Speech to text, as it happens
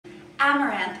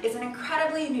Amaranth is an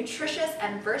incredibly nutritious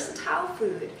and versatile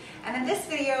food, and in this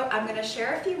video I'm going to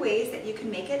share a few ways that you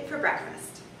can make it for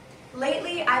breakfast.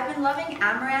 Lately I've been loving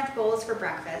amaranth bowls for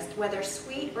breakfast, whether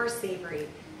sweet or savory.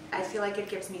 I feel like it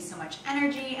gives me so much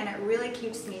energy and it really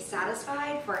keeps me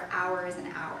satisfied for hours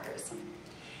and hours.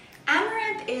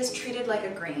 Amaranth is treated like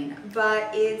a grain, but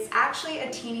it's actually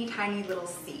a teeny tiny little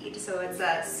seed, so it's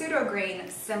a pseudo grain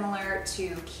similar to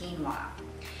quinoa.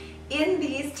 In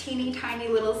these teeny tiny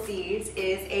little seeds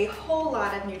is a whole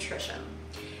lot of nutrition.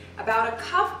 About a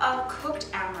cup of cooked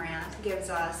amaranth gives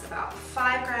us about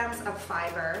 5 grams of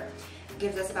fiber,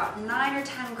 gives us about 9 or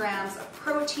 10 grams of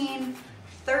protein,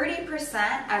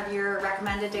 30% of your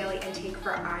recommended daily intake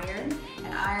for iron,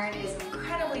 and iron is an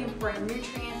incredibly important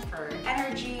nutrient for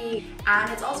energy, and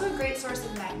it's also a great source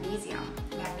of magnesium.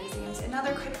 Magnesium is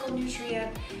another critical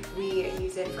nutrient. We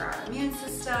use it for our immune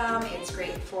system. It's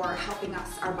great for helping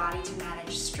our body to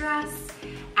manage stress,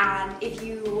 and if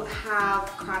you have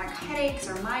chronic headaches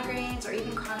or migraines or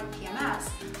even chronic PMS,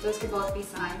 those could both be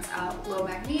signs of low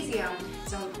magnesium,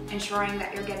 so ensuring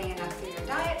that you're getting enough through your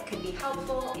diet can be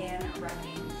helpful in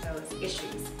remedying those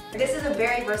issues. This is a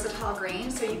very versatile grain,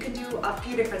 so you can do a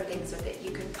few different things with it.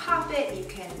 You can pop it, you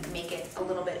can make it a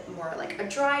little bit more like a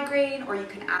dry grain, or you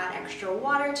can add extra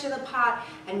water to the pot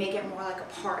and make it more like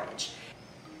a porridge.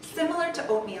 Similar to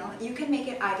oatmeal, you can make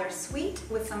it either sweet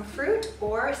with some fruit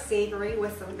or savory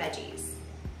with some veggies.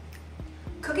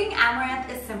 Cooking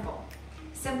amaranth is simple.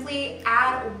 Simply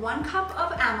add 1 cup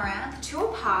of amaranth to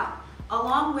a pot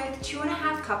along with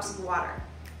 2.5 cups of water.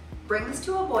 Bring this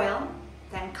to a boil,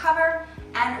 then cover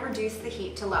and reduce the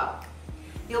heat to low.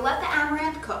 You'll let the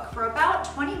amaranth cook for about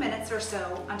 20 minutes or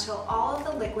so until all of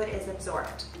the liquid is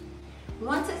absorbed.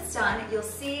 Once it's done, you'll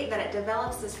see that it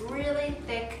develops this really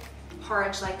thick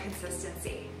porridge-like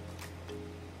consistency.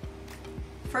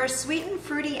 For a sweet and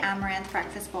fruity amaranth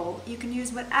breakfast bowl, you can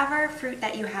use whatever fruit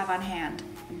that you have on hand.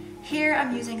 Here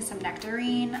I'm using some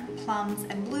nectarine, plums,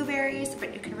 and blueberries,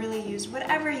 but you can really use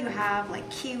whatever you have, like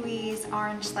kiwis,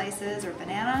 orange slices, or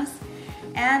bananas.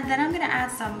 And then I'm going to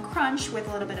add some crunch with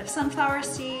a little bit of sunflower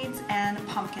seeds and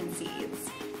pumpkin seeds.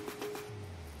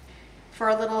 For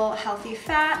a little healthy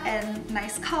fat and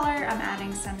nice color, I'm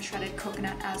adding some shredded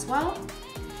coconut as well.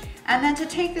 And then to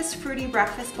take this fruity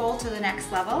breakfast bowl to the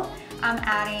next level, I'm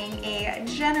adding a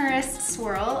generous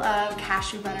swirl of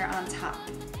cashew butter on top.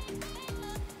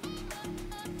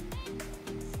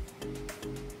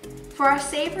 For our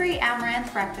savory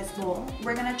amaranth breakfast bowl,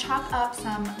 we're going to chop up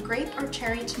some grape or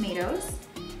cherry tomatoes,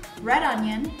 red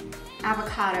onion,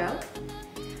 avocado,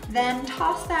 then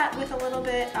toss that with a little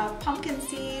bit of pumpkin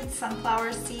seeds,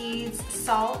 sunflower seeds,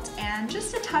 salt, and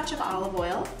just a touch of olive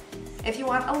oil. If you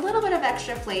want a little bit of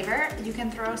extra flavor, you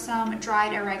can throw some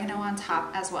dried oregano on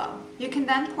top as well. You can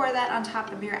then pour that on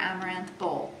top of your amaranth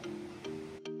bowl.